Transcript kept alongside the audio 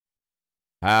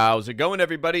How's it going,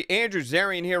 everybody? Andrew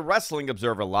Zarian here, Wrestling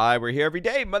Observer Live. We're here every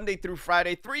day, Monday through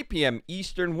Friday, 3 p.m.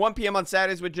 Eastern, 1 p.m. on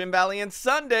Saturdays with Jim Valley, and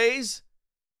Sundays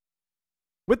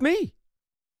with me.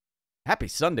 Happy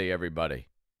Sunday, everybody.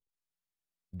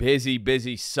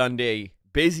 Busy Sunday.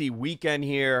 Busy weekend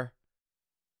here.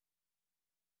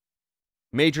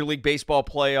 Major League Baseball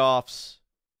playoffs.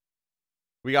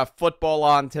 We got football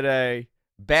on today.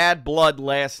 Bad Blood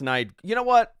last night. You know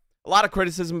what? A lot of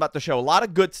criticism about the show. A lot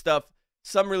of good stuff.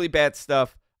 Some really bad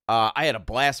stuff. I had a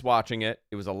blast watching it.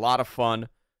 It was a lot of fun.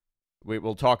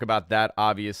 We'll talk about that,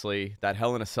 obviously. That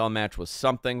Hell in a Cell match was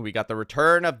something. We got the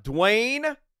return of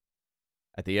Dwayne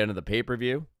at the end of the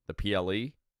pay-per-view, the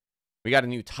PLE. We got a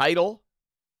new title.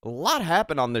 A lot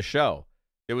happened on the show.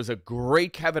 It was a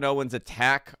great Kevin Owens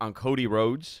attack on Cody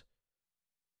Rhodes.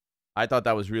 I thought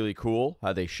that was really cool,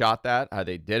 how they shot that, how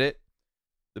they did it.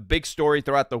 The big story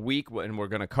throughout the week, and we're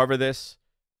going to cover this,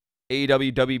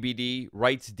 AEW WBD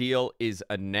rights deal is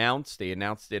announced. They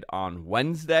announced it on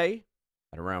Wednesday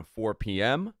at around 4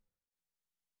 p.m.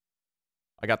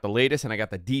 I got the latest, and I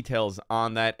got the details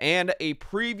on that, and a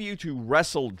preview to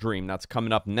Wrestle Dream that's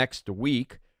coming up next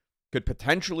week. Could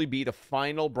potentially be the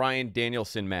final Bryan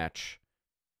Danielson match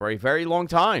for a very long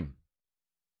time.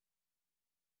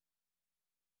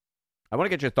 I want to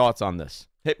get your thoughts on this.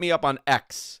 Hit me up on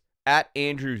X, at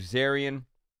Andrew Zarian.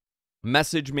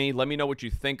 Message me. Let me know what you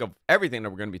think of everything that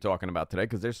we're going to be talking about today,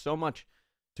 because there's so much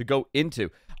to go into.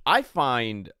 I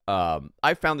found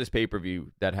this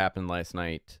pay-per-view that happened last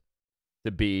night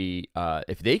to be,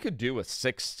 if they could do a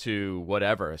 6 to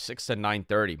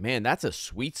 9:30, man, that's a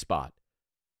sweet spot.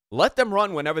 Let them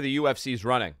run whenever the UFC is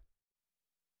running.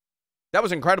 That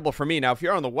was incredible for me. Now, if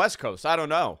you're on the West Coast, I don't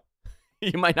know.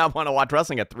 You might not want to watch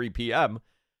wrestling at 3 p.m.,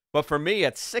 but for me,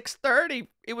 at 6:30,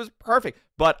 it was perfect.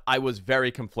 But I was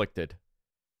very conflicted.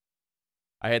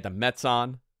 I had the Mets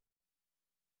on.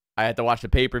 I had to watch the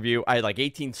pay-per-view. I had like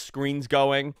 18 screens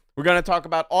going. We're going to talk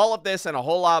about all of this and a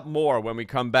whole lot more when we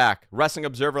come back. Wrestling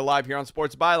Observer Live here on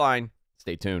Sports Byline.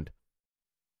 Stay tuned.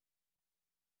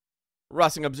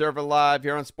 Wrestling Observer Live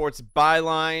here on Sports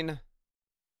Byline.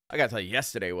 I got to tell you,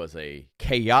 yesterday was a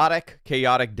chaotic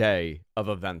day of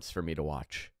events for me to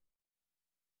watch.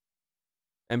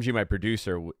 MG, my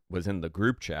producer, was in the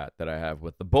group chat that I have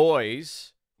with the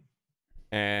boys,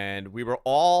 and we were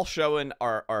all showing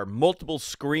our multiple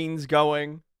screens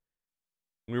going.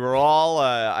 We were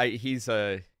all, he's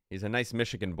a nice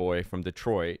Michigan boy from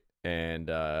Detroit, and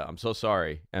I'm so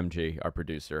sorry, MG, our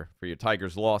producer, for your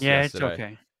Tigers loss yesterday. Yeah, it's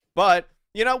okay. But,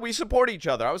 you know, we support each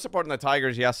other. I was supporting the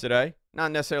Tigers yesterday.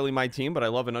 Not necessarily my team, but I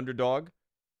love an underdog.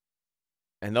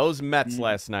 And those Mets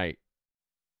last night,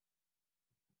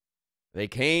 they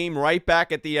came right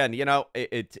back at the end. You know,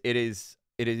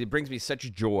 it brings me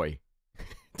such joy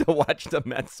to watch the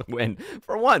Mets win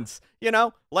for once. You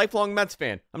know, lifelong Mets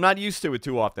fan. I'm not used to it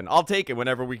too often. I'll take it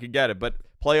whenever we could get it. But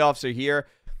playoffs are here.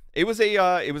 It was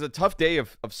a tough day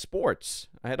of sports.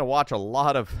 I had to watch a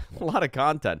lot of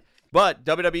content. But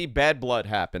WWE Bad Blood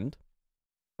happened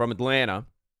from Atlanta,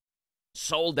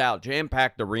 sold out,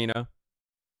 jam-packed arena.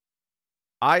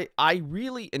 I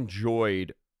really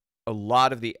enjoyed a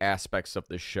lot of the aspects of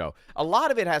this show. A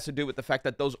lot of it has to do with the fact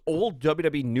that those old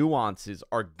WWE nuances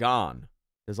are gone.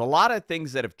 There's a lot of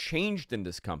things that have changed in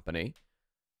this company.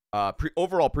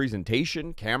 Overall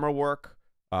presentation, camera work,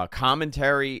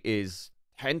 commentary is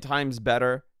 10 times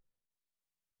better.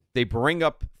 They bring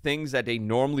up things that they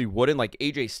normally wouldn't, like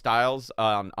AJ Styles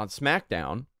on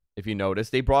SmackDown, if you notice.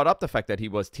 They brought up the fact that he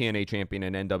was TNA champion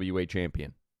and NWA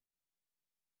champion.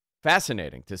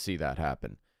 Fascinating to see that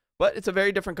happen. But it's a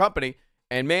very different company.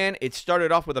 And, man, it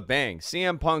started off with a bang.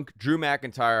 CM Punk, Drew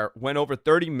McIntyre went over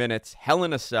 30 minutes. Hell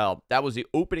in a Cell. That was the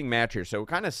opening match here. So it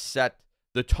kind of set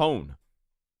the tone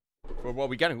for what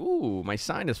we got. Ooh, my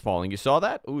sign is falling. You saw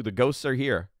that? Ooh, the ghosts are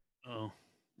here. Oh.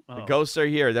 The ghosts are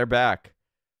here. They're back.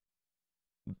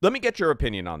 Let me get your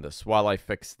opinion on this while I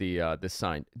fix the this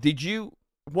sign. Did you,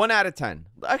 1 out of 10.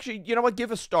 Actually, you know what? Give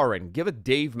a star rating. Give a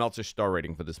Dave Meltzer star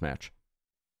rating for this match.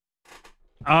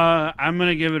 I'm going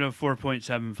to give it a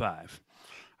 4.75.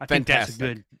 I think that's a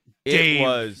good Dave It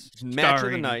was match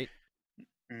of the night.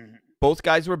 Both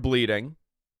guys were bleeding.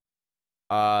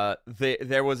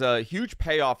 There was a huge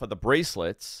payoff of the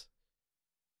bracelets,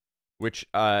 which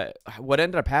what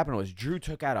ended up happening was Drew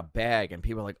took out a bag, and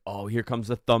people were like, oh, here comes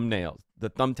the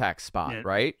thumbtack spot, Yeah,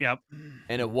 right? Yep.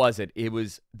 And it wasn't. It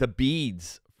was the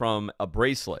beads from a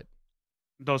bracelet.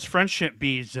 Those friendship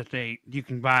beads that you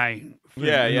can buy.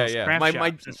 Yeah.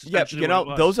 You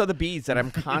know, those are the beads beads that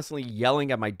I'm constantly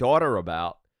yelling at my daughter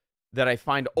about that I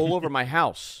find all over my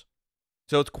house.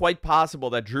 So it's quite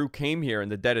possible that Drew came here in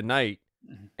the dead of night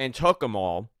and took them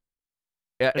all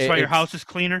That's why your house is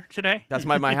cleaner today? That's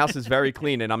my house is very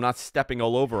clean, and I'm not stepping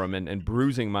all over them and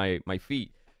bruising my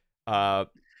feet.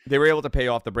 They were able to pay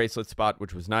off the bracelet spot,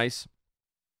 which was nice.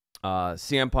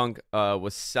 CM Punk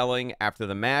was selling after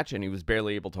the match, and he was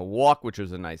barely able to walk, which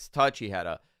was a nice touch. He had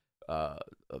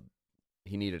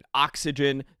he needed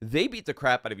oxygen. They beat the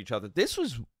crap out of each other. This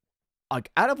was,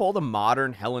 like, out of all the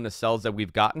modern Hell in a Cells that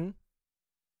we've gotten,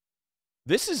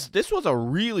 this was a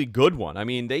really good one. I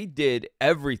mean, they did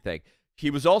everything.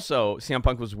 CM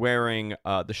Punk was wearing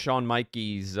the Shawn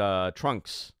Michaels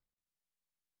trunks,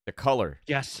 the color.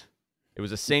 Yes. It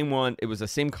was the same one. It was the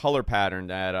same color pattern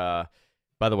that,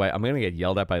 by the way, I'm going to get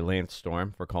yelled at by Lance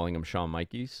Storm for calling him Shawn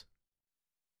Michaels.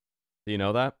 Do you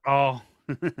know that? Oh,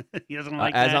 he doesn't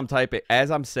like that.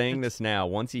 As I'm saying this now,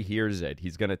 once he hears it,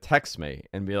 he's going to text me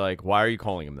and be like, why are you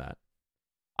calling him that?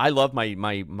 I love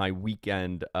my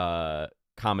weekend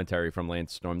commentary from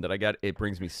Lance Storm that I get. It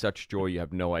brings me such joy. You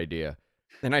have no idea.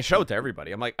 And I show it to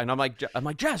everybody. I'm like,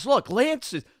 Jess, look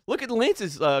at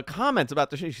Lance's comments about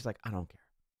the show. She's like, I don't care.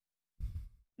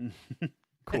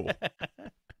 Cool.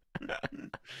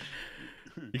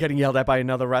 You're getting yelled at by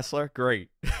another wrestler? Great.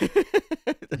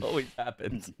 It always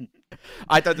happens.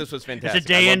 I thought this was fantastic. It's a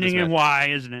day ending in Y,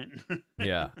 isn't it?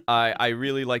 Yeah. I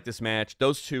really like this match.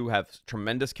 Those two have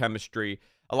tremendous chemistry.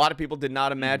 A lot of people did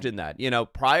not imagine that. You know,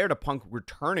 prior to Punk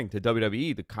returning to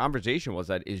WWE, the conversation was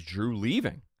that, is Drew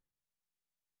leaving?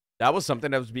 That was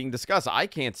something that was being discussed. I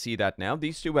can't see that now.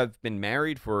 These two have been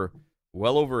married for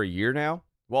well over a year now.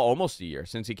 Well, almost a year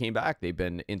since he came back. They've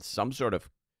been in some sort of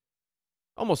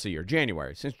almost a year,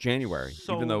 since January,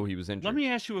 even though he was injured. Let me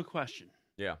ask you a question.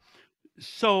 Yeah.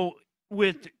 So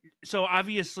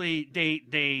obviously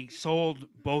they sold,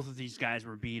 both of these guys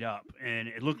were beat up, and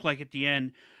it looked like at the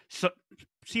end,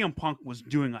 CM Punk was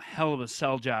doing a hell of a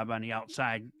sell job on the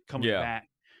outside coming back.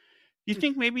 Do you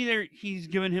think maybe he's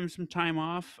giving him some time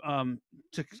off to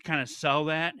kind of sell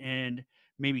that and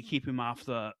maybe keep him off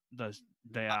the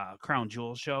Crown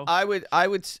Jewel show? Yeah,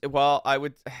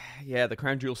 the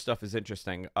Crown Jewel stuff is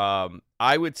interesting.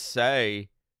 I would say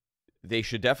they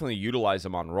should definitely utilize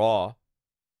him on Raw.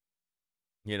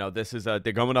 You know,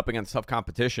 they're going up against tough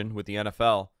competition with the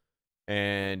NFL,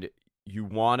 and you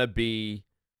want to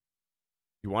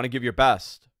give your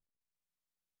best.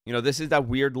 You know, this is that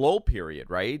weird lull period,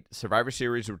 right? Survivor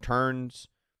Series returns.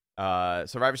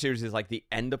 Survivor Series is like the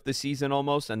end of the season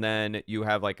almost, and then you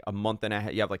have like a month and a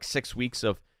half. You have like 6 weeks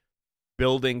of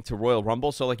building to Royal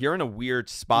Rumble. So like you're in a weird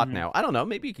spot now. I don't know.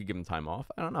 Maybe you could give him time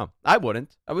off. I don't know. I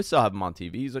wouldn't. I would still have him on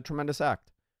TV. He's a tremendous act.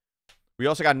 We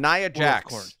also got Nia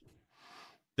Jax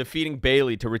defeating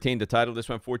Bayley to retain the title. This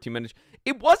went 14 minutes.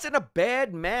 It wasn't a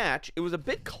bad match. It was a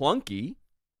bit clunky.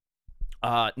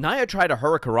 Nia tried a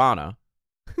Hurricanrana.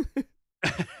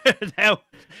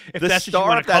 The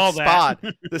star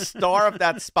of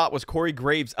that spot was Corey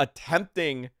Graves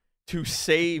attempting to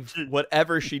save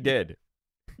whatever she did.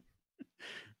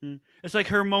 It's like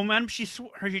her momentum. She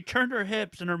turned her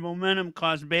hips, and her momentum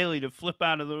caused Bayley to flip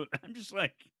out of the. I'm just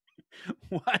like,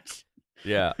 what?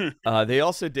 Yeah. They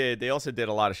also did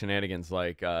a lot of shenanigans.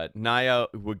 Like Nia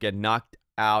would get knocked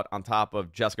out on top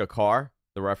of Jessica Carr,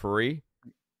 the referee.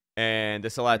 And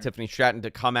this allowed Tiffany Stratton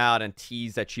to come out and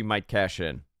tease that she might cash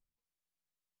in.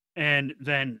 And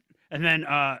then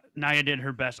Nia did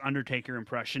her best Undertaker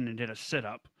impression and did a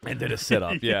sit-up.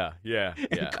 Yeah.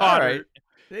 All right.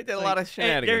 They did a lot of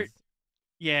shenanigans.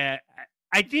 Yeah.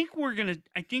 I don't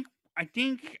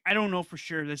know for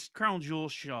sure. This Crown Jewel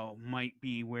show might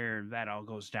be where that all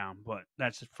goes down, but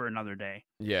that's for another day.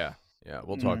 Yeah. Yeah,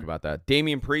 we'll talk about that.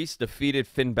 Damian Priest defeated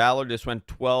Finn Balor. This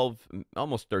went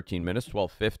almost 13 minutes,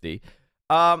 12:50.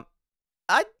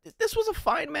 This was a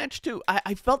fine match too.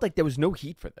 I felt like there was no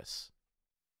heat for this.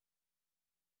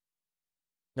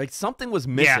 Like something was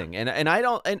missing,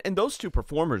 and those two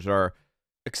performers are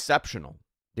exceptional.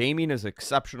 Damian is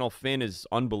exceptional. Finn is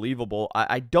unbelievable.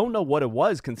 I don't know what it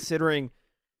was, considering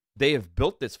they have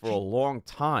built this for a long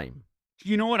time.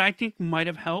 You know what I think might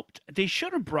have helped? They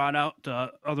should have brought out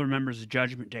the other members of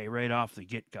Judgment Day right off the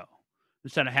get-go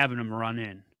instead of having them run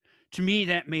in. To me,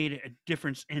 that made a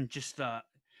difference in just the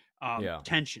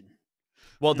tension.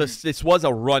 Well, this was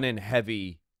a run-in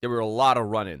heavy. There were a lot of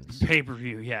run-ins.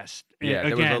 Pay-per-view, yes. Yeah,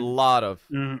 there was a lot of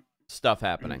stuff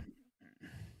happening.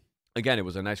 Again, it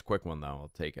was a nice quick one, though.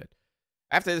 I'll take it.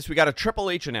 After this, we got a Triple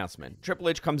H announcement. Triple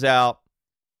H comes out.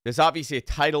 There's obviously a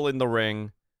title in the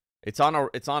ring. It's on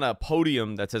a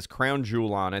podium that says Crown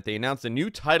Jewel on it. They announced a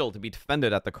new title to be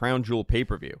defended at the Crown Jewel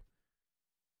pay-per-view.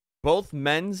 Both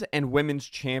men's and women's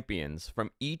champions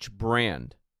from each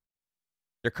brand.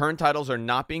 Their current titles are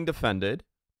not being defended.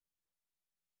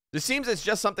 It seems it's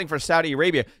just something for Saudi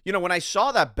Arabia. You know, when I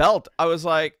saw that belt, I was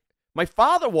like, my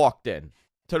father walked in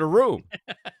to the room.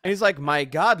 And he's like, my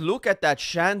God, look at that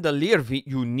chandelier.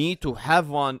 You need to have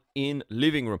one in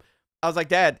living room. I was like,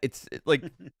 Dad, it's like,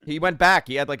 he went back.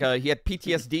 He had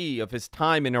PTSD of his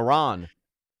time in Iran.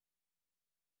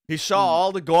 He saw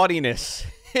all the gaudiness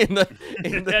in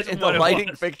the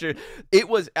lighting fixture. It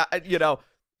was, you know,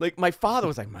 like my father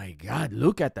was like, my God,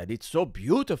 look at that. It's so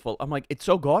beautiful. I'm like, it's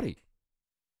so gaudy.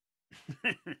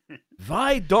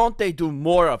 Why don't they do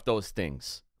more of those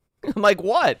things? I'm like,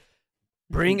 what?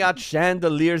 Bring out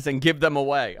chandeliers and give them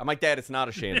away. I'm like, Dad, it's not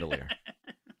a chandelier.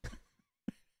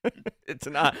 It's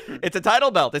not. It's a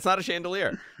title belt. It's not a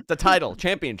chandelier. It's a title,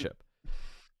 championship.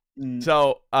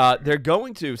 So they're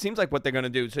going to, seems like what they're going to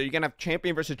do. So you're going to have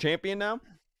champion versus champion now?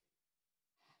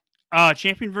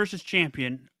 Champion versus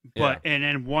champion. But and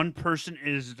then one person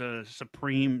is the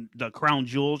crown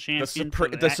jewel champion.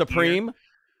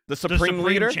 The supreme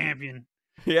leader champion.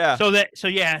 Yeah. So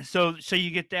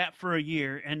you get that for a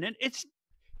year, and then it's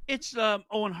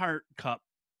Owen Hart Cup.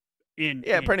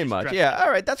 Pretty much. Yeah.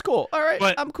 All right. That's cool. All right.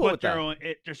 But, I'm cool with that.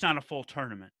 There's not a full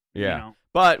tournament. Yeah. You know?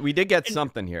 But we did get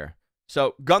something here.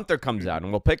 So Gunther comes out,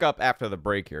 and we'll pick up after the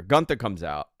break here. Gunther comes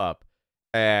up,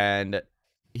 and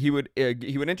he would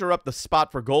interrupt the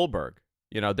spot for Goldberg.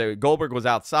 You know, Goldberg was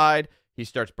outside. He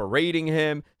starts berating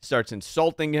him, starts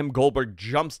insulting him. Goldberg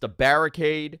jumps the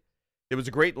barricade. There was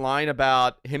a great line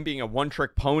about him being a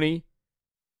one-trick pony.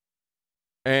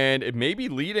 And it may be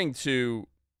leading to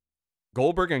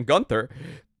Goldberg and Gunther.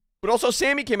 But also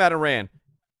Sammy came out and ran.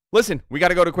 Listen, we got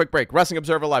to go to a quick break. Wrestling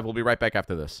Observer Live. We'll be right back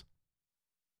after this.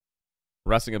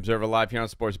 Wrestling Observer Live here on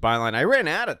Sports Byline. I ran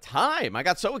out of time. I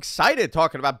got so excited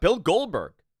talking about Bill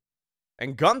Goldberg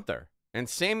and Gunther and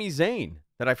Sami Zayn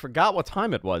that I forgot what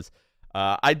time it was.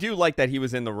 I do like that he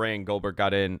was in the ring. Goldberg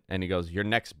got in, and he goes, "You're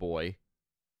next, boy."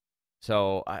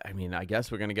 So, I mean, I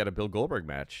guess we're going to get a Bill Goldberg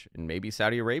match in maybe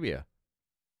Saudi Arabia.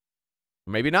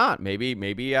 Maybe not.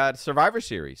 Maybe Survivor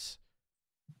Series.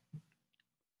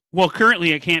 Well,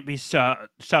 currently it can't be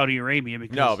Saudi Arabia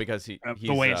because he's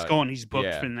the way it's going. He's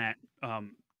booked in that.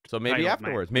 So maybe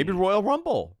afterwards. Maybe Royal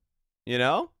Rumble. You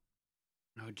know?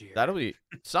 Oh dear. That'll be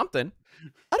something.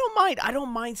 I don't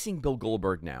mind seeing Bill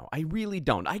Goldberg now. I really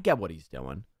don't. I get what he's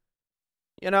doing.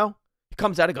 You know? He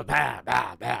comes out and goes, bah,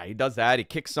 bah, bah. He does that. He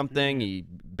kicks something. He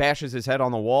bashes his head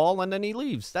on the wall, and then he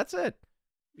leaves. That's it.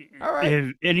 All right.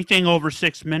 If anything over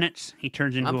 6 minutes, he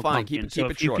turns into a pumpkin.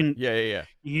 Keep it short. Yeah.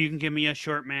 You can give me a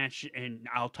short match, and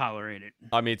I'll tolerate it.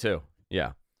 Me too.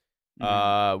 Yeah.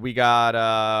 We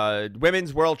got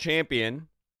Women's World Champion,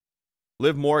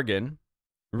 Liv Morgan,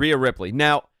 Rhea Ripley.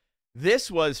 Now,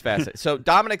 this was fascinating. So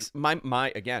Dominic's my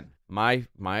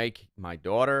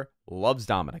daughter loves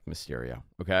Dominic Mysterio.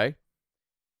 Okay.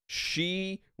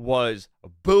 She was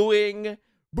booing,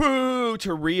 boo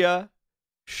to Rhea.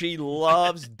 She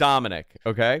loves Dominic,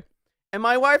 okay? And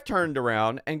my wife turned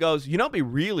around and goes, you know, it'd be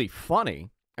really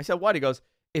funny. I said, what? He goes,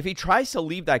 if he tries to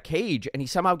leave that cage and he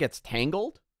somehow gets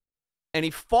tangled and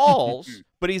he falls,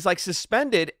 but he's like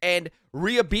suspended and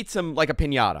Rhea beats him like a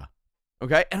piñata,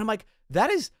 okay? And I'm like, that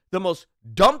is the most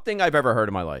dumb thing I've ever heard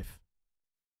in my life.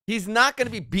 He's not going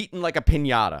to be beaten like a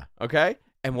piñata, okay?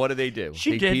 And what do? They beat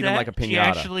him like a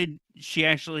piñata. She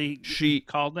actually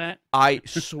called that? I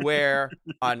swear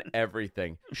on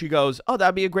everything. She goes, oh,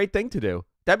 that'd be a great thing to do.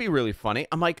 That'd be really funny.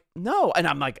 I'm like, no. And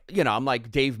I'm like, I'm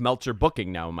like Dave Meltzer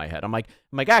booking now in my head. I'm like,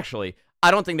 actually, I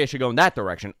don't think they should go in that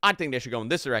direction. I think they should go in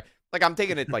this direction. Like, I'm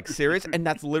taking it like serious. And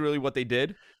that's literally what they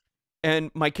did. And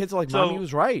my kids are like, Mommy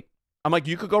was right. I'm like,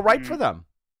 you could go right for them.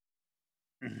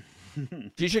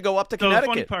 She should go up to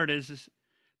Connecticut.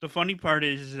 The funny part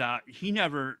is he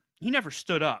never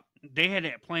stood up. They had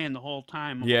that plan the whole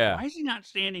time. Yeah. Why is he not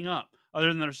standing up? Other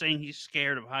than they're saying he's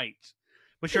scared of heights.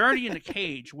 But you're already in the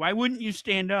cage. Why wouldn't you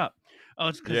stand up? Oh,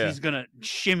 it's because he's going to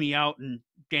shimmy out and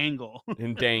dangle.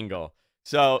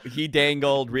 So he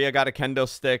dangled. Rhea got a kendo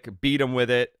stick, beat him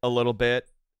with it a little bit.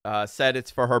 Said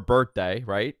it's for her birthday,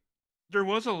 right? There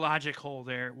was a logic hole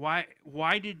there.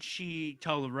 Why did she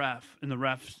tell the ref? And the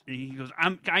ref, he goes,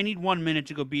 I need 1 minute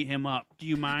to go beat him up. Do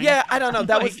you mind? Yeah, I don't know.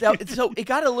 So it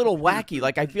got a little wacky.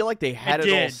 Like, I feel like they had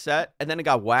it all set, and then it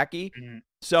got wacky. Mm-hmm.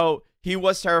 So he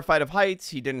was terrified of heights.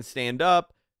 He didn't stand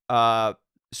up.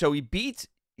 So she beats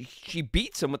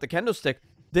him with the kendo stick.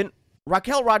 Then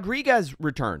Raquel Rodriguez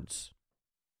returns.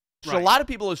 So a lot of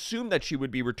people assumed that she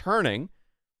would be returning.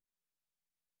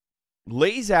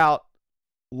 Lays out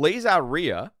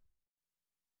Rhea.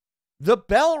 The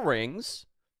bell rings.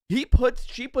 She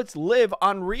puts Liv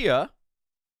on Rhea.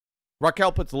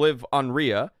 Raquel puts Liv on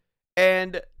Rhea.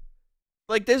 And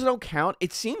like, there's no count.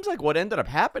 It seems like what ended up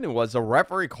happening was the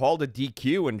referee called a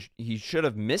DQ, and he should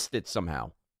have missed it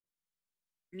somehow.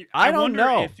 I don't wonder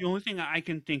know. if the only thing I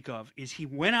can think of is he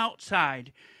went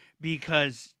outside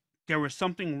because there was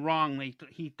something wrong.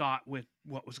 He thought with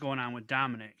what was going on with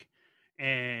Dominic,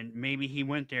 and maybe he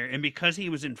went there, and because he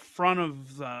was in front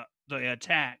of the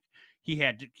attack, he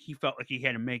felt like he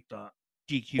had to make the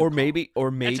DQ.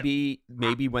 Or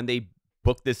maybe when they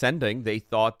booked this ending, they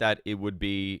thought that it would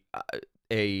be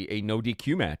a no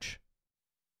DQ match.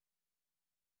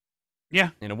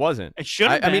 Yeah, and it wasn't. It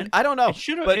should have been. I mean, I don't know.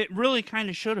 It really kind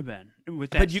of should have been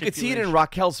with that. But you could see it in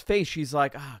Raquel's face. She's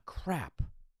like, crap,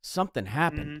 something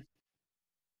happened.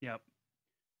 Mm-hmm. Yep.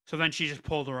 So then she just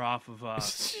pulled her off of.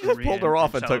 She just pulled her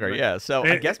off and took her. Yeah. So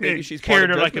I guess maybe she's part of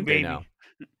her Judgment like a Day baby now.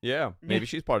 Yeah, maybe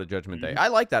she's part of Judgment Day. Mm-hmm. I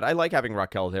like that. I like having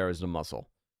Raquel there as the muscle.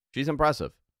 She's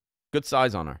impressive. Good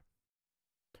size on her.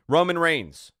 Roman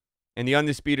Reigns and the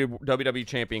undisputed WWE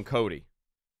champion Cody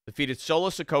defeated Solo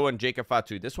Sikoa and Jacob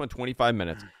Fatu. This one 25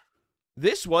 minutes.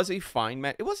 This was a fine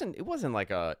match. It wasn't like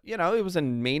a, it was a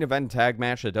main event tag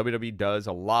match that WWE does.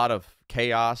 A lot of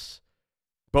chaos.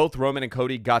 Both Roman and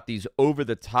Cody got these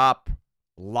over-the-top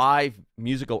live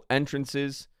musical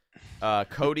entrances.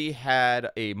 Cody had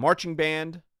a marching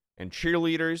band and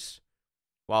cheerleaders,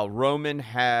 while Roman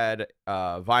had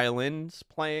violins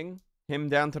playing him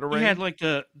down to the ring. He had like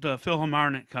the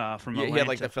Philharmonic from Atlanta. He had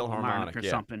like the Philharmonic or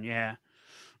something. Yeah.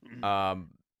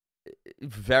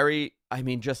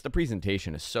 Just the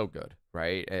presentation is so good,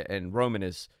 right? And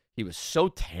Roman he was so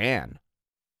tan.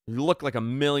 He looked like $1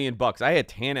 million. I had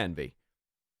tan envy.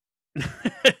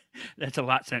 That's a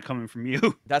lot coming from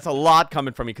you. That's a lot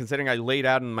coming from me, considering I laid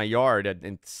out in my yard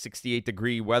in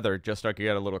 68-degree weather just so I could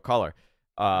get a little color.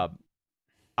 I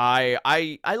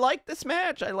liked this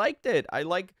match. I liked it.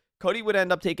 Cody would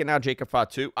end up taking out Jacob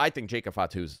Fatu. I think Jacob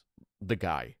Fatu's the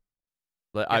guy.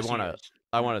 Yes,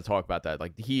 I want to talk about that.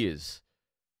 Like, he is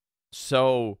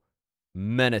so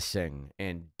menacing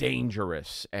and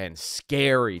dangerous and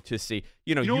scary to see.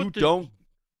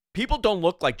 People don't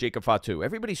look like Jacob Fatu.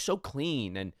 Everybody's so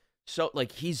clean and so,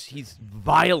 like, he's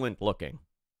violent looking,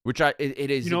 which it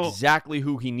is exactly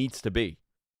who he needs to be.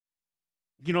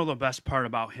 The best part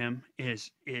about him is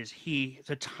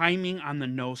the timing on the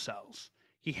no-sells.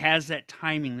 He has that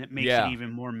timing that makes it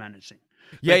even more menacing.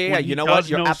 Yeah. You know what?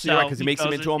 You're absolutely right, because it makes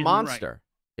him into a monster.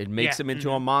 It makes him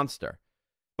into a monster.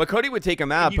 But Cody would take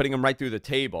him out, putting him right through the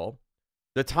table.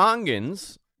 The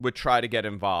Tongans would try to get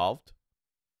involved.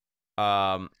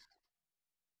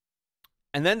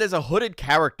 And then there's a hooded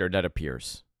character that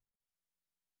appears.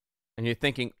 And you're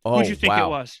thinking, oh, who'd you think it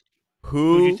was?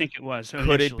 Who'd you think it was?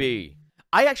 Could it be?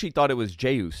 I actually thought it was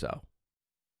Jey Uso.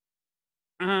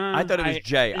 I thought it was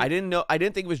Jay. I didn't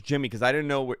think it was Jimmy, because I didn't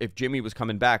know if Jimmy was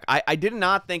coming back. I did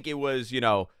not think it was,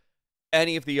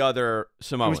 any of the other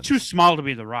Samoans. It was too small to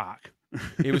be The Rock.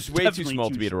 It was way too small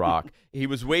to be The Rock. He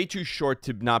was way too short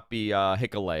to not be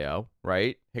Hikuleo,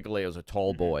 right? Hikuleo's a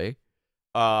tall boy.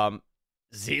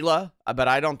 Zila, but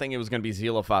I don't think it was going to be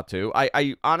Zila Fatu.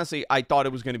 I honestly, I thought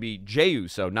it was going to be Jey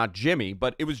Uso, not Jimmy,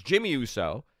 but it was Jimmy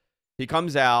Uso. He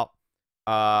comes out,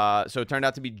 so it turned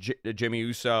out to be Jimmy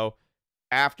Uso.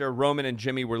 After Roman and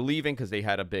Jimmy were leaving because they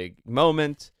had a big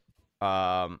moment,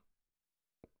 I'm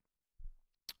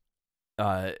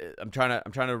trying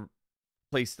to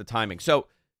place the timing. So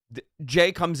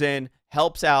Jay comes in,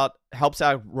 helps out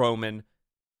Roman.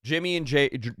 Jimmy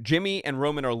and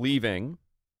Roman are leaving.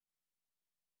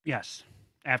 Yes,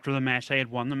 after the match, they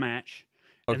had won the match.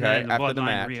 Okay, after the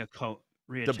match,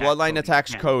 the Bloodline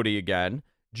attacks Cody again.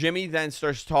 Jimmy then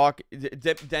starts talking.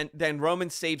 Then Roman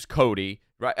saves Cody.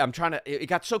 Right, it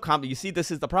got so complicated. You see,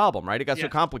 this is the problem, right? It got so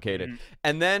complicated. Mm-hmm.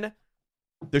 And then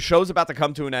the show's about to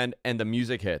come to an end, and the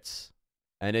music hits.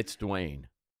 And it's Dwayne.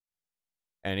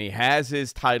 And he has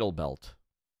his title belt,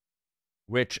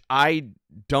 which I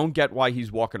don't get why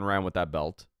he's walking around with that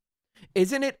belt.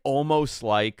 Isn't it almost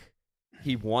like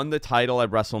he won the title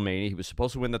at WrestleMania? He was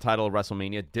supposed to win the title at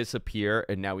WrestleMania, disappear,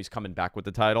 and now he's coming back with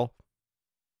the title?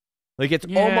 Like, it's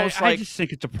almost like I just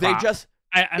think it's a prop. They just...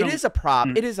 It is a prop.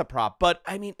 It is a prop. But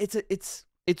I mean, it's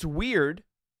weird.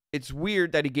 It's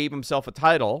weird that he gave himself a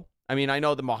title. I mean, I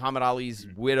know that Muhammad Ali's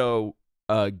widow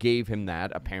gave him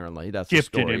that. Apparently, that's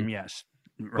gifted the story. him. Yes,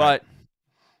 right. But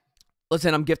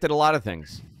listen, I'm gifted a lot of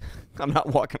things. I'm not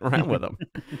walking around with them.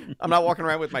 I'm not walking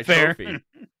around with my trophy.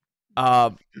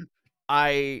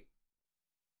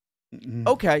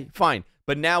 Okay, fine.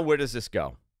 But now, where does this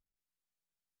go?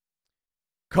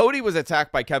 Cody was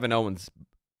attacked by Kevin Owens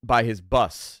by his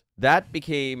bus. That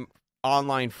became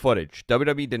online footage.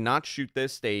 WWE did not shoot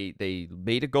this. They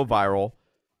made it go viral.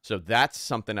 So that's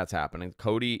something that's happening.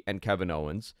 Cody and Kevin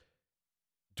Owens.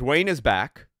 Dwayne is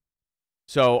back.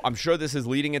 So I'm sure this is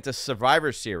leading into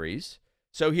Survivor Series.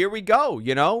 So here we go.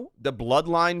 You know, the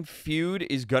Bloodline feud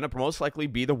is going to most likely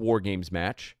be the War Games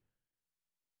match.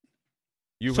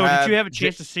 Did you have a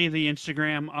chance to see the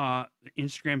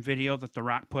Instagram video that The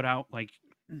Rock put out like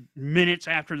minutes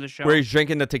after the show? Where he's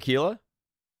drinking the tequila?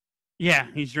 Yeah,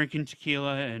 he's drinking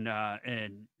tequila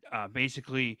and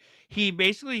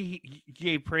he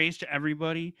gave praise to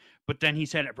everybody, but then he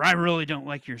said, "I really don't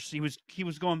like your." He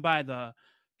was going by the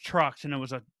trucks and it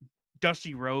was a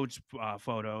Dusty Rhodes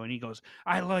photo, and he goes,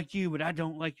 "I like you, but I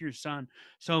don't like your son."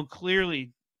 So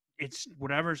clearly, it's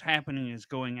whatever's happening is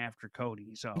going after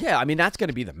Cody. So yeah, I mean that's going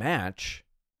to be the match,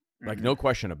 like no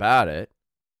question about it.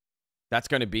 That's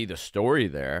going to be the story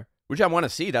there, which I want to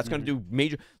see. That's going to do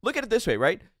major. Look at it this way,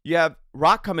 right? You have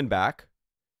Rock coming back,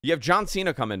 you have John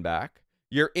Cena coming back.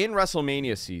 You're in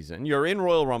WrestleMania season. You're in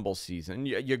Royal Rumble season.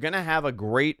 You're going to have a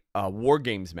great War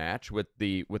Games match with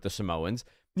the Samoans.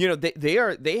 You know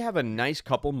they have a nice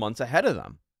couple months ahead of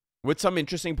them with some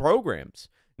interesting programs.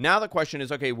 Now the question is,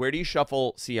 okay, where do you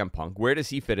shuffle CM Punk? Where does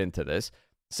he fit into this?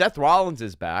 Seth Rollins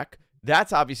is back.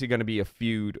 That's obviously going to be a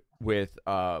feud with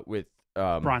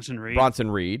Bronson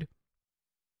Reed.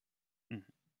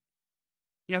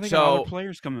 Yeah, they got other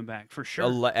players coming back for sure.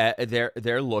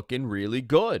 They're looking really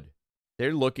good.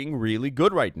 They're looking really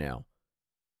good right now.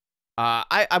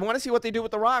 I want to see what they do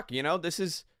with The Rock. You know,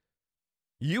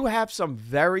 you have some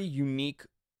very unique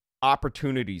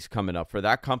opportunities coming up for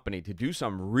that company to do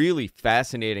some really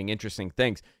fascinating, interesting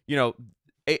things. You know,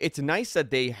 it's nice that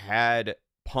they had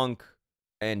Punk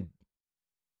and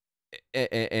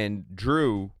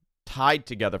Drew tied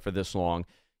together for this long.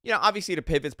 You know, obviously the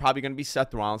pivot's probably going to be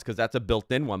Seth Rollins because that's a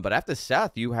built-in one. But after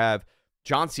Seth, you have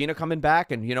John Cena coming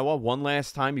back, and you know what? One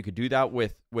last time you could do that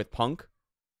with Punk,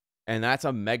 and that's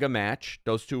a mega match.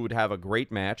 Those two would have a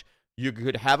great match. You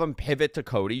could have him pivot to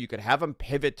Cody. You could have him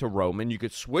pivot to Roman. You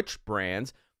could switch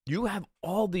brands. You have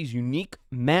all these unique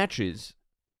matches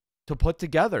to put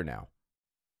together now,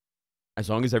 as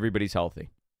long as everybody's healthy.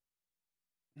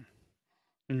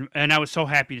 And I was so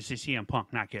happy to see CM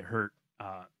Punk not get hurt.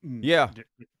 Yeah.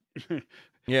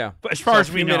 Yeah. But as far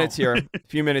as we know. A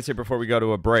few minutes here before we go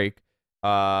to a break.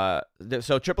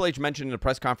 So Triple H mentioned in the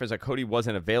press conference that Cody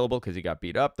wasn't available because he got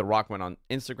beat up. The Rock went on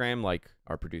Instagram, like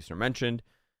our producer mentioned.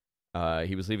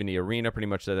 He was leaving the arena, pretty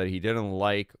much said that he didn't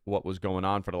like what was going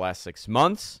on for the last 6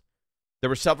 months. There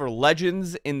were several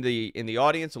legends in the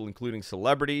audience, including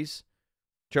celebrities.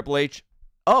 Triple H.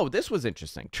 Oh, this was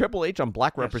interesting. Triple H on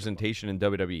black representation in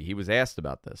WWE. He was asked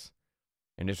about this.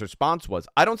 And his response was,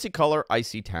 "I don't see color, I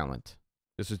see talent."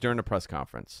 This was during a press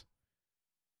conference.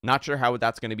 Not sure how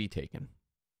that's going to be taken.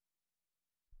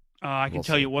 I can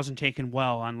tell you it wasn't taken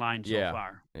well online so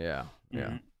far. Yeah.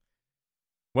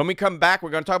 When we come back, we're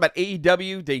going to talk about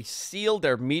AEW. They sealed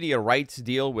their media rights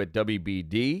deal with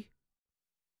WBD.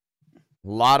 A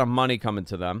lot of money coming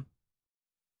to them.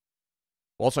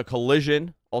 Also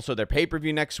Collision. Also their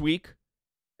pay-per-view next week.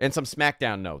 And some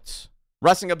SmackDown notes.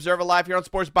 Wrestling Observer Live here on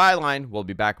Sports Byline. We'll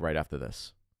be back right after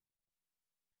this.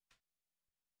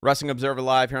 Wrestling Observer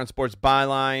Live here on Sports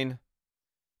Byline.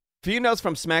 Few notes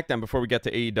from SmackDown before we get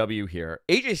to AEW here.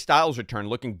 AJ Styles returned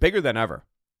looking bigger than ever.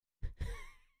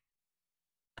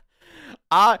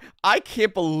 I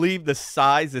can't believe the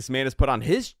size this man has put on.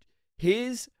 His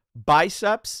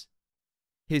biceps,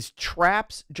 his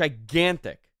traps,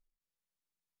 gigantic.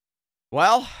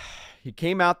 Well, he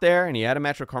came out there and he had a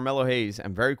match with Carmelo Hayes,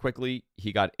 and very quickly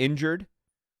he got injured.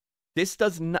 This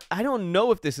does not, I don't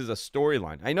know if this is a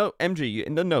storyline. I know, MG,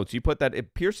 in the notes, you put that it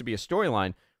appears to be a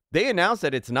storyline. They announced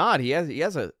that it's not. He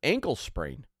has an ankle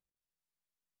sprain.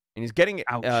 And he's getting,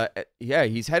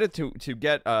 he's headed to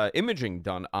get imaging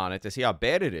done on it to see how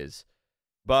bad it is.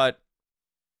 But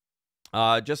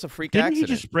just a freak accident. Didn't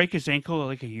he just break his ankle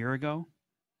like a year ago?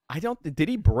 Did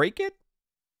he break it?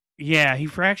 Yeah, he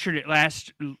fractured it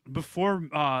before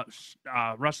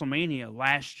WrestleMania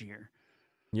last year.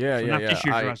 Yeah, not this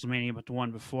year's WrestleMania, but the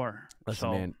one before.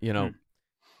 Listen, man, you know,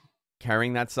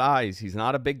 carrying that size, he's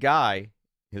not a big guy.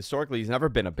 Historically, he's never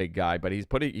been a big guy, but he's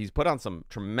put on some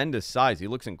tremendous size. He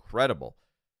looks incredible.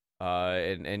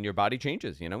 And your body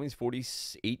changes, you know. He's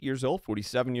 48 years old,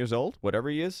 47 years old, whatever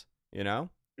he is, you know.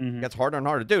 It gets harder and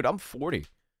harder. Dude, I'm 40.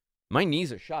 My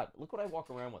knees are shot. Look what I walk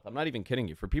around with. I'm not even kidding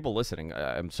you. For people listening,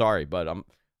 I'm sorry, but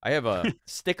I have a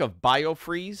stick of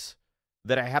BioFreeze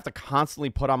that I have to constantly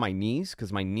put on my knees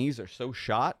because my knees are so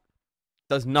shot.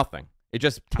 Does nothing. It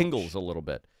just tingles a little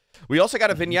bit. We also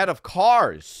got a vignette of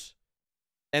Cars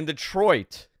and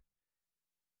Detroit.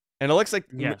 And it looks like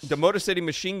the Motor City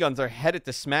Machine Guns are headed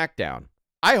to SmackDown.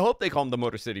 I hope they call them the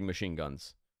Motor City Machine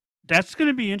Guns. That's going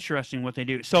to be interesting what they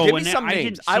do. So Give when me some I names.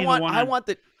 didn't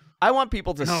see I want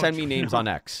people to No, send me names no. on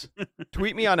X.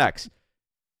 Tweet me on X.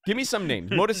 Give me some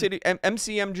names. Motor City,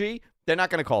 MCMG, they're not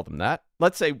going to call them that.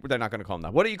 Let's say they're not going to call them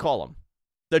that. What do you call them?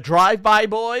 The Drive-By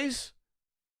Boys?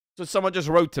 So someone just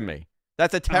wrote to me.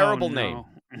 That's a terrible name.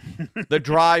 The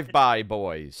Drive-By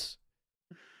Boys.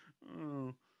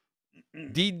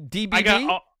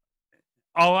 DBD?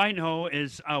 All I know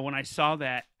is when I saw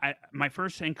that, my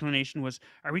first inclination was,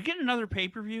 are we getting another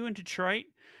pay-per-view in Detroit?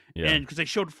 Yeah. And because they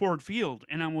showed Ford Field,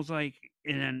 and I was like,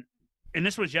 and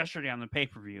this was yesterday on the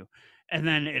pay-per-view, and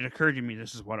then it occurred to me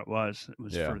this is what it was. It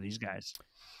was for these guys.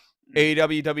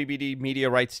 AEW WBD media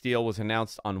rights deal was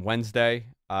announced on Wednesday.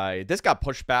 This got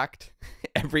pushed back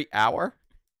every hour.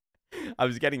 I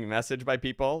was getting a message by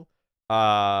people.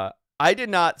 I did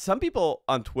not. Some people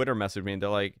on Twitter messaged me and they're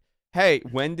like, hey,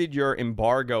 when did your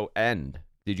embargo end?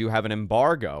 Did you have an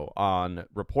embargo on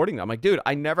reporting them? I'm like, dude,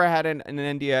 I never had an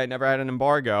NDA. I never had an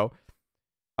embargo.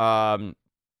 I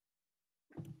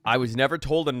was never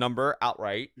told a number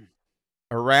outright.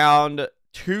 Around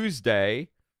Tuesday,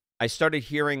 I started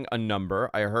hearing a number.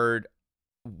 I heard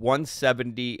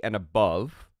 170 and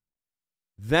above.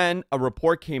 Then a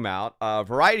report came out.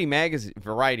 Variety magazine.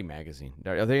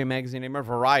 Are they a magazine anymore?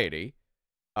 Variety.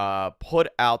 Put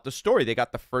out the story. They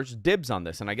got the first dibs on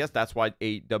this, and I guess that's why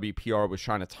AWPR was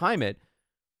trying to time it.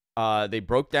 They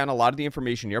broke down a lot of the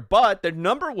information here, but their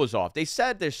number was off. They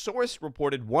said their source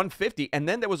reported 150, and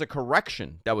then there was a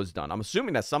correction that was done. I'm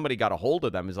assuming that somebody got a hold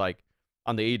of them, is like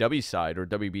on the AEW side or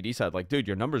WBD side, like, dude,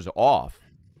 your number's off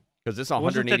because this is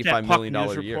 $185 million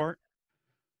a year. Report?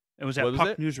 It was that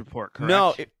Puck News Report, correct?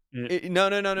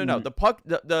 No, no. The Puck,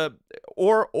 the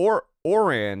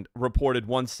Orand reported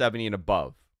 170 and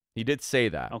above. He did say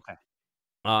that. Okay.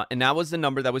 And that was the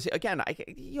number that was, again,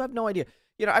 you have no idea.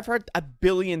 You know, I've heard a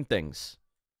billion things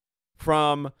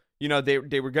from, you know,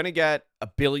 they were going to get $1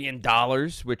 billion,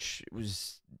 which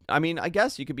was, I mean, I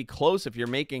guess you could be close if you're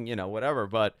making, you know, whatever,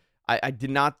 but I did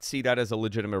not see that as a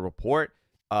legitimate report.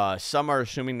 Some are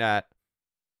assuming that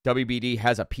WBD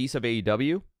has a piece of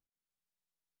AEW,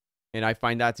 and I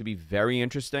find that to be very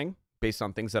interesting based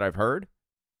on things that I've heard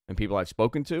and people I've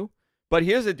spoken to. But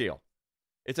here's the deal.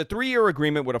 It's a 3-year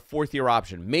agreement with a 4th-year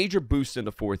option. Major boost in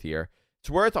the 4th year. It's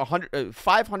worth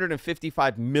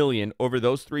 $555 million over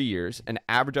those 3 years, an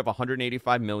average of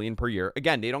 $185 million per year.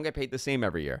 Again, they don't get paid the same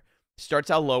every year.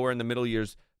 Starts out lower in the middle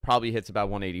years, probably hits about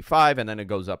 185, and then it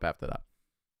goes up after that.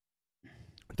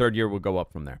 3rd year will go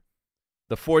up from there.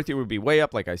 The 4th year would be way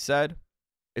up, like I said.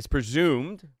 It's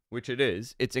presumed, which it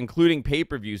is, it's including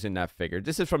pay-per-views in that figure.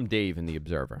 This is from Dave in The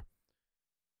Observer.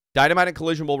 Dynamite and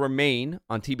Collision will remain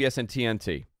on TBS and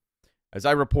TNT. As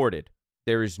I reported,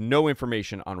 there is no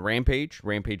information on Rampage.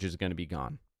 Rampage is going to be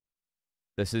gone.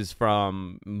 This is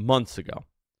from months ago.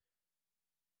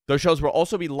 Those shows will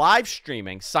also be live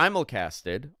streaming,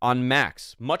 simulcasted on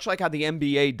Max, much like how the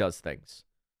NBA does things.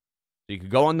 So you could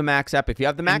go on the Max app. If you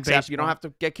have the Max app, you don't have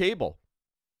to get cable.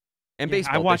 And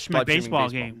baseball. I watched my baseball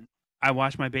game. I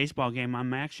watched my baseball game on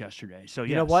Max yesterday. So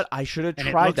you know what? I should have tried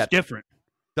it looks that. Different.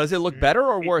 Does it look better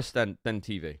or worse than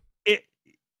TV?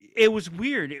 It was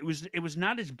weird. It was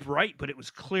not as bright, but it was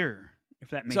clear. If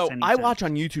that makes any sense. So I watch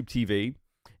on YouTube TV,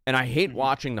 and I hate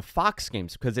watching the Fox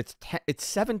games because it's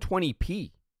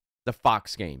 720p. The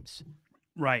Fox games,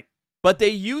 right? But they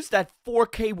use that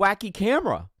 4K wacky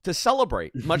camera to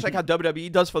celebrate, much like how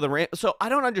WWE does for the So I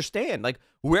don't understand. Like,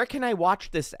 where can I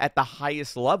watch this at the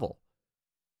highest level?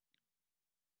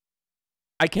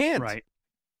 I can't. Right.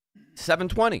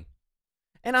 720.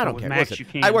 And I don't care. Max,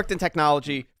 listen, I worked in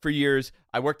technology for years.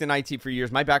 I worked in IT for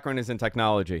years. My background is in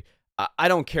technology. I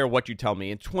don't care what you tell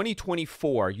me. In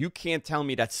 2024, you can't tell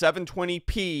me that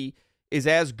 720p is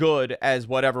as good as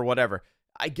whatever.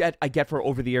 I get for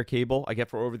over-the-air cable. I get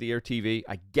for over-the-air TV.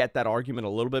 I get that argument a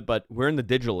little bit, but we're in the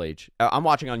digital age. I'm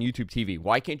watching on YouTube TV.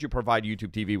 Why can't you provide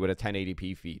YouTube TV with a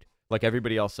 1080p feed like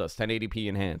everybody else does? 1080p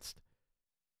enhanced.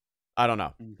 I don't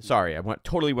know. Sorry, I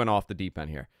totally went off the deep end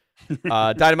here.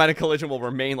 Dynamite and Collision will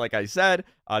remain, like I said.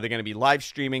 They're going to be live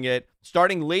streaming it.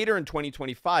 Starting later in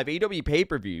 2025, AEW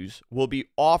pay-per-views will be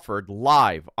offered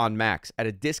live on Max at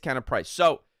a discounted price.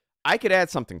 So I could add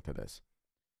something to this.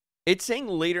 It's saying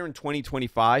later in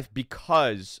 2025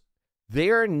 because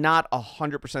they're not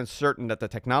 100% certain that the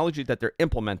technology that they're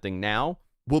implementing now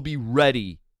will be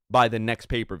ready by the next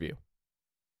pay-per-view,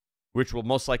 which will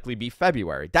most likely be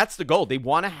February. That's the goal. They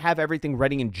want to have everything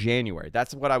ready in January.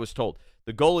 That's what I was told.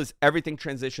 The goal is everything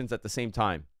transitions at the same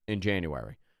time in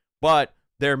January. But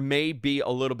there may be a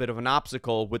little bit of an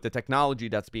obstacle with the technology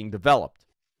that's being developed.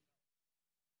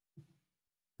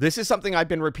 This is something I've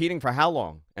been repeating for how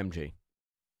long, MG?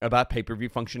 about pay-per-view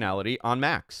functionality on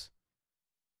Max.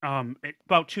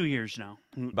 About 2 years now.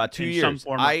 About 2 in years. some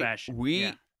form or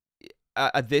fashion.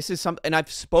 This is something, and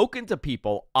I've spoken to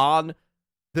people on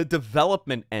the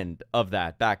development end of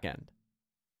that back end.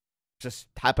 Just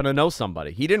happen to know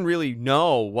somebody. He didn't really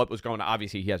know what was going on.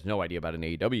 Obviously, he has no idea about an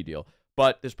AEW deal.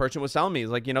 But this person was telling me, he's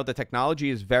like, the technology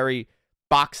is very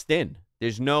boxed in.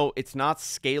 It's not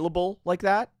scalable like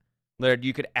that. That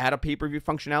you could add a pay-per-view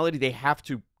functionality. They have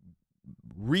to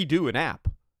redo an app.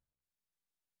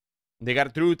 They got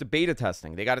to through with the beta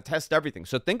testing. They got to test everything.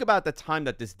 So think about the time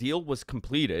that this deal was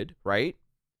completed, right?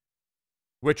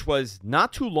 Which was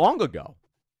not too long ago.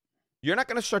 You're not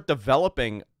going to start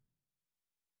developing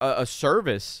a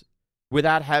service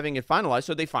without having it finalized.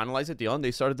 So they finalized the deal and they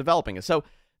started developing it. So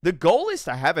the goal is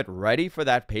to have it ready for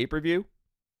that pay-per-view,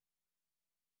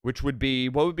 which would be,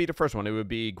 what would be the first one? It would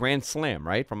be Grand Slam,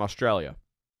 right? From Australia.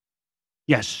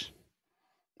 Yes.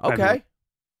 Okay.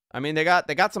 I mean, they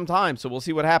got some time, so we'll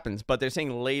see what happens. But they're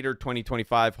saying later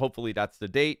 2025. Hopefully that's the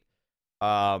date.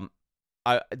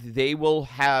 They will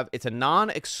have, it's a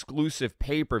non-exclusive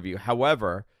pay-per-view.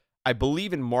 However, I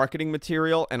believe in marketing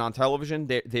material and on television,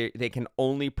 they can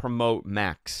only promote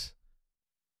Max.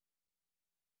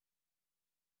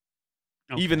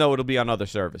 Okay. Even though it'll be on other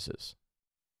services.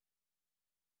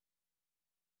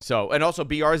 So, and also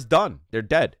BR is done. They're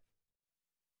dead.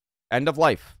 End of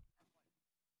life.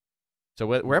 So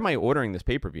where am I ordering this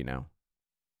pay-per-view now?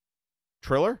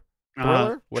 Triller?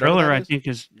 Triller, I think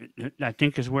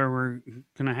is where we're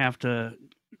gonna have to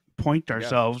point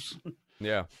ourselves.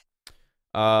 Yeah.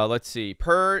 Let's see.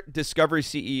 Per Discovery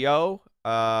CEO,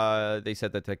 they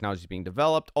said that technology is being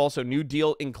developed. Also, new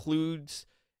deal includes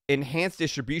enhanced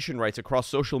distribution rights across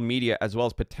social media, as well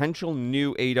as potential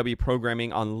new AEW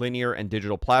programming on linear and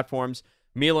digital platforms.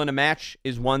 Meal in a Match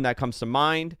is one that comes to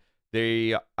mind.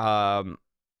 They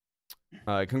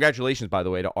congratulations, by the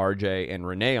way, to RJ and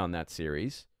Renee on that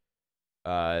series.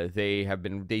 They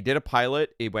did a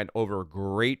pilot. It went over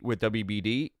great with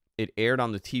WBD. It aired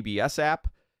on the TBS app,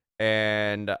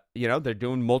 and they're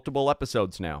doing multiple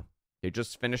episodes now. They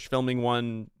just finished filming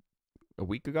one a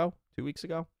week ago, 2 weeks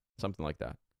ago, something like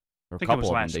that. Or a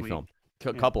couple of them they filmed.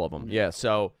 A couple of them, yeah.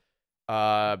 So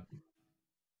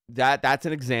that's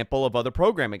an example of other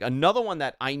programming. Another one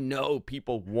that I know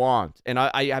people want, and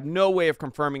I have no way of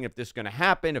confirming if this is going to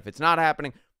happen, if it's not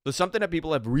happening, but something that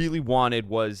people have really wanted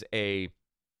was a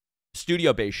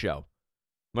studio-based show,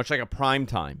 much like a prime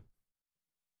time.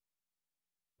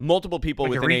 Multiple people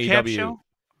like with an AEW. Show?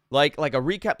 Like a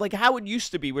recap, like how it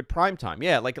used to be with primetime.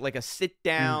 Yeah, like a sit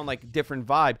down, like different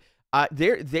vibe.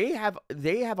 They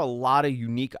have a lot of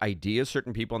unique ideas.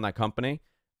 Certain people in that company.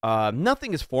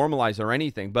 Nothing is formalized or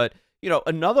anything, but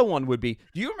another one would be.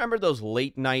 Do you remember those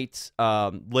late night,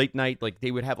 like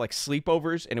they would have like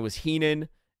sleepovers, and it was Heenan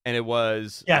and it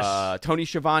was Tony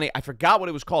Schiavone. I forgot what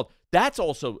it was called. That's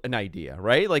also an idea,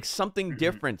 right? Like something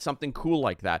different, something cool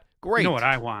like that. Great. You know what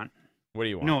I want? What do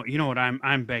you want? No, you know what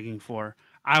I'm begging for.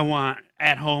 I want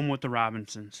At Home with the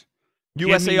Robinsons.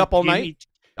 USA Up All Night.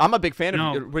 I'm a big fan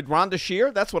of with Rhonda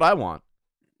Shear. That's what I want.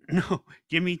 No,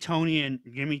 give me Tony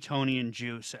and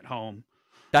Juice at home.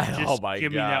 Oh my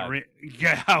God!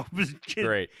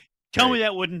 Great. Tell me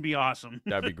that wouldn't be awesome.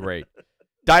 That'd be great.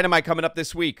 Dynamite coming up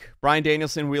this week. Bryan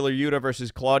Danielson, Wheeler Yuta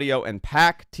versus Claudio and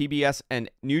Pac. TBS and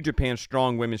New Japan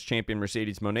Strong Women's Champion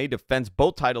Mercedes Moné defends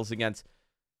both titles against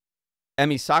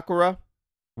Emi Sakura.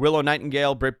 Willow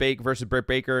Nightingale, Britt Baker versus Britt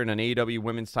Baker in an AEW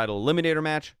Women's Title Eliminator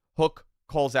match. Hook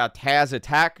calls out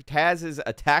Taz's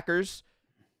attackers.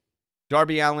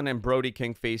 Darby Allin and Brody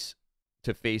King face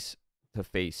to face.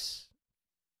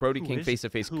 Brody King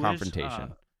face-to-face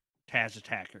confrontation. Taz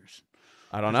attackers.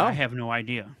 I don't know. I have no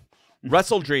idea.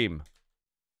 Wrestle Dream.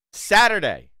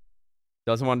 Saturday.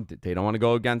 They don't want to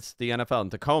go against the NFL in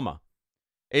Tacoma.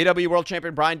 AEW World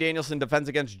Champion Bryan Danielson defends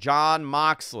against Jon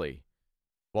Moxley.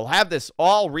 We'll have this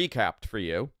all recapped for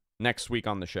you next week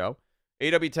on the show.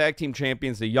 AEW Tag Team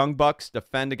Champions, the Young Bucks,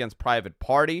 defend against Private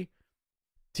Party.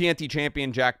 TNT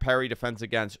Champion Jack Perry defends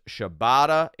against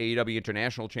Shibata. AEW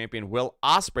International Champion Will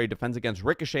Ospreay defends against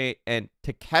Ricochet and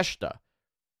Takeshita.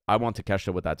 I want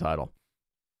Takeshita with that title.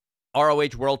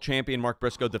 ROH World Champion Mark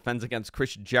Briscoe defends against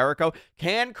Chris Jericho.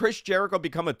 Can Chris Jericho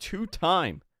become a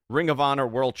two-time Ring of Honor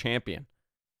World Champion?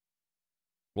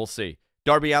 We'll see.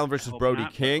 Darby Allin versus Brody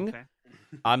King. Okay.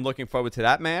 I'm looking forward to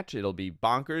that match. It'll be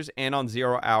bonkers. And on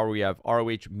 0 Hour, we have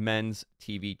ROH Men's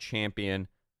TV Champion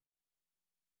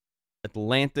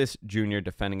Atlantis Jr.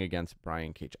 defending against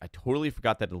Brian Cage. I totally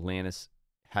forgot that Atlantis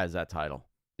has that title.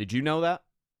 Did you know that?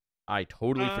 I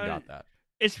totally forgot that.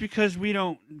 It's because we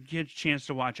don't get a chance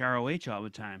to watch ROH all the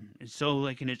time. It's so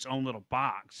like in its own little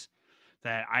box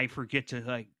that I forget to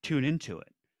like tune into it.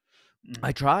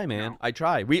 I try, man. No. I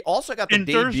try. We also got the And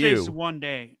debut. Thursday's the one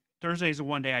day. Thursday's the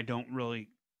one day I don't really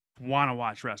want to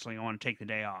watch wrestling. I want to take the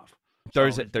day off.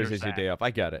 Thursday's there's your that. day off.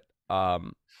 I get it.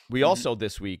 We also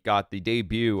this week got the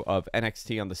debut of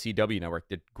NXT on the CW network.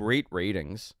 Did great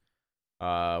ratings.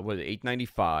 Was it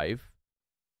 895?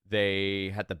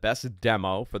 They had the best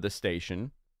demo for the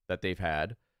station that they've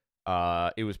had.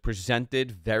 It was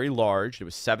presented very large. There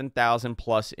was 7,000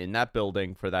 plus in that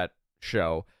building for that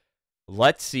show.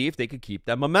 Let's see if they could keep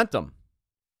that momentum.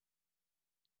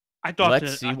 I thought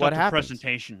Let's see what the happens.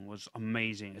 presentation was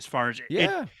amazing. As far as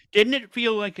Yeah. didn't it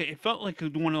feel like it felt like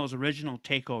one of those original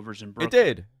takeovers in Brooklyn? It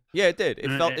did. Yeah, it did. It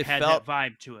felt that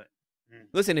vibe to it.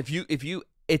 Listen, if you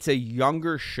it's a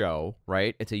younger show,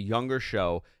 right? It's a younger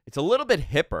show. It's a little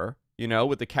bit hipper, you know,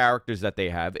 with the characters that they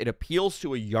have. It appeals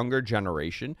to a younger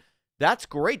generation. That's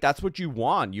great. That's what you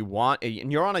want.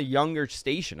 And you're on a younger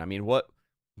station. I mean,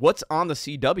 what's on the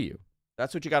CW?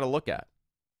 That's what you got to look at.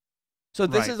 So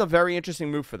this is a very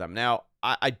interesting move for them. Now,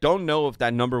 I don't know if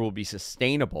that number will be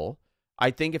sustainable.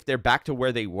 I think if they're back to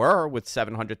where they were with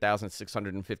 700,000,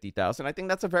 650,000, I think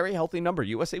that's a very healthy number.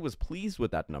 USA was pleased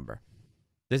with that number.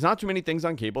 There's not too many things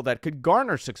on cable that could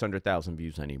garner 600,000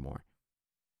 views anymore.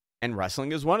 And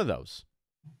wrestling is one of those.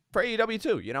 For AEW,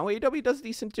 too. You know, AEW does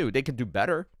decent, too. They could do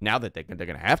better now that they're going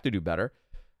to have to do better.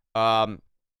 I'm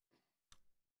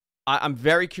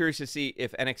very curious to see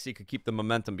if NXT could keep the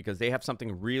momentum because they have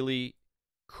something really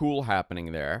cool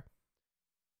happening there.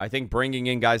 I think bringing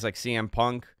in guys like CM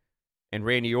Punk and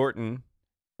Randy Orton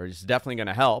is definitely going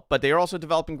to help, but they are also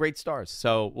developing great stars.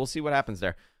 So we'll see what happens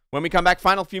there. When we come back,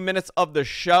 final few minutes of the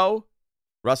show.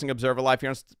 Wrestling Observer Live here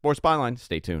on Sports Byline.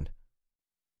 Stay tuned.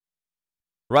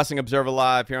 Wrestling Observer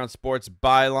Live here on Sports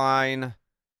Byline.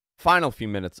 Final few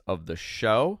minutes of the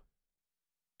show.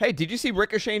 Hey, did you see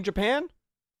Ricochet in Japan?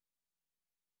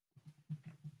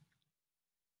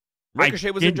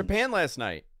 Ricochet was in Japan last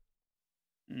night.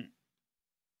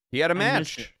 He had a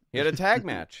match. He had a tag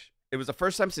match. It was the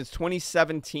first time since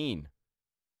 2017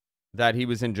 that he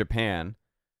was in Japan.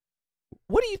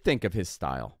 What do you think of his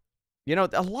style? You know,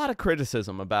 a lot of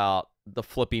criticism about the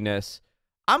flippiness.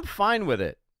 I'm fine with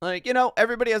it. Like, you know,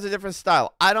 everybody has a different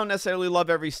style. I don't necessarily love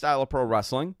every style of pro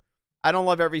wrestling. I don't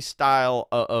love every style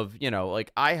of, you know,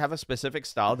 like I have a specific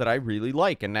style that I really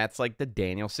like, and that's like the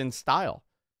Danielson style.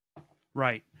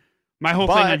 Right. My whole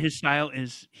thing on his style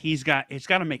is it's got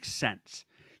to make sense.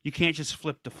 You can't just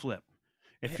flip to flip.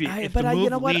 You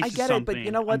know what? I get it, but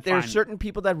you know what? There are certain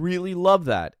people that really love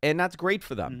that, and that's great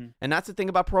for them. And that's the thing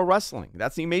about pro wrestling.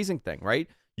 That's the amazing thing, right?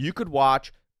 You could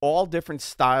watch all different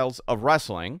styles of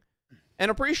wrestling and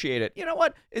appreciate it. You know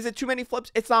what? Is it too many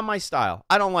flips? It's not my style.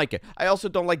 I don't like it. I also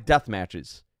don't like death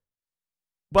matches.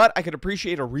 But I could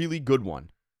appreciate a really good one.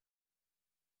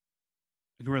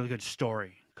 A really good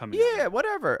story. Yeah,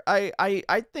 whatever.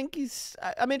 I think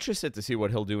I'm interested to see what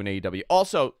he'll do in AEW.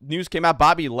 Also, news came out,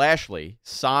 Bobby Lashley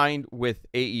signed with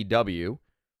AEW.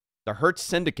 The Hurt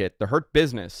Syndicate, the Hurt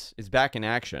Business, is back in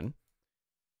action.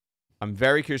 I'm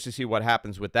very curious to see what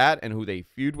happens with that and who they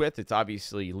feud with. It's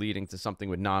obviously leading to something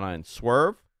with Nana and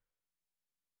Swerve.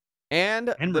 And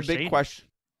the Mercedes. big question.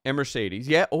 And Mercedes.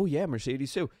 Yeah, oh yeah,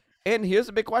 Mercedes too. And here's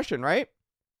the big question, right?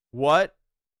 What?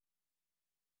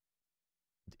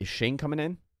 Is Shane coming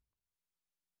in?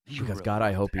 Because God,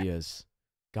 I hope he is.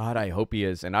 God, I hope he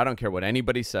is. And I don't care what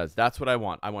anybody says. That's what I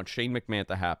want. I want Shane McMahon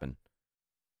to happen.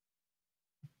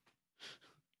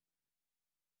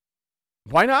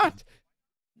 Why not?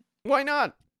 Why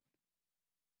not?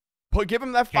 Give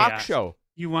him that Fox show.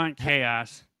 You want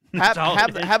chaos.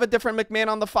 Have a different McMahon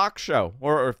on the Fox show.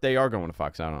 Or if they are going to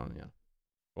Fox, I don't know. Yeah.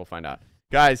 We'll find out.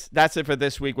 Guys, that's it for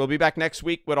this week. We'll be back next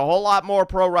week with a whole lot more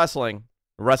pro wrestling.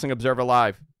 Wrestling Observer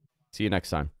Live. See you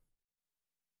next time.